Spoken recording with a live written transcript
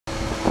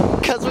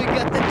because we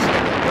got the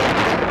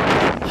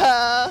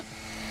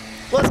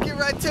let's get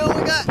right to it.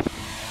 We got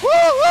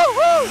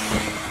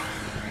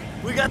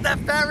we got that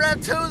Fat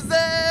Rap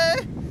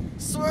Tuesday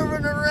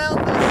swerving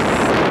around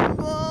the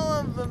symbol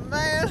of the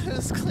man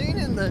who's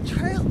cleaning the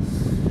trail.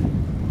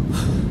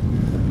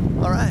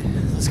 All right,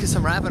 let's get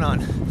some rapping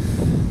on.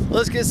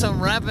 Let's get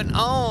some rapping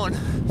on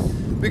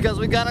because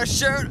we got our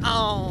shirt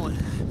on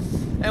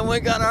and we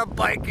got our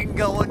biking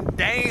going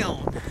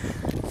down.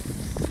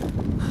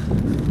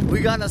 We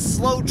got a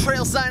slow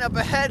trail sign up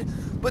ahead,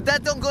 but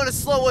that don't go to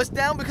slow us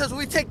down because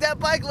we take that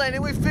bike lane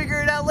and we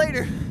figure it out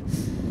later.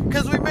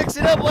 Because we mix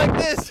it up like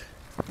this.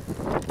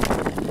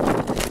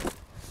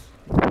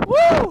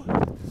 Woo!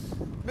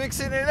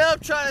 Mixing it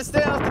up, trying to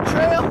stay off the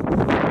trail.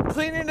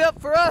 Cleaning it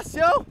up for us,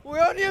 yo.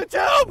 We're on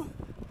YouTube.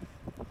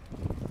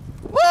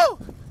 Woo!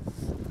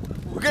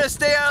 We're gonna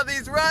stay out of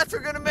these ruts. We're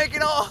gonna make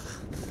it all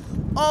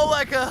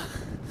like a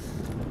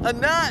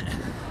nut.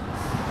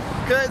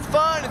 Cause it's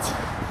fun.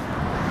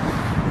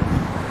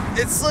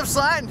 It's slip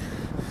sliding.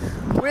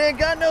 We ain't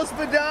got no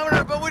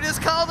speedometer, but we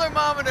just called our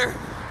mometer.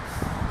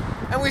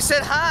 And we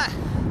said hi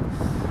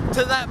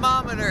to that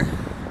mometer.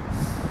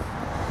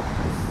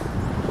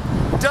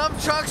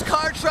 Dump trucks,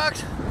 car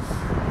trucks,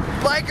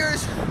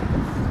 bikers,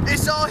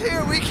 it's all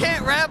here. We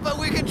can't rap, but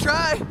we can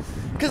try.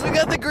 Cause we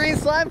got the green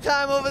slime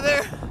time over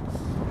there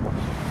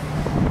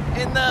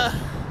in the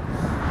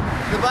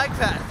bike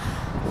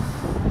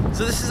path.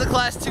 So this is a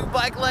class 2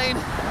 bike lane.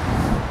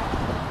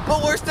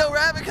 But we're still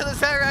rapping because it's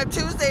Fat Rap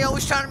Tuesday,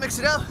 always trying to mix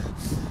it up.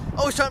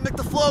 Always trying to make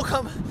the flow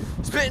come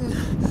spitting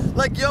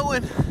like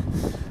yoing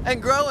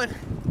and growing.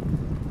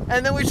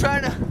 And then we try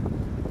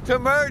to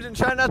merge and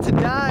try not to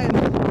die.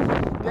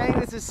 And dang,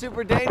 this is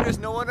super dangerous.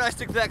 No wonder I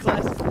stick to that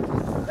class.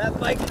 That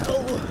bike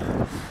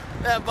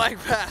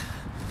path.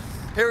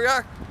 Here we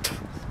are.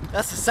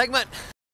 That's the segment.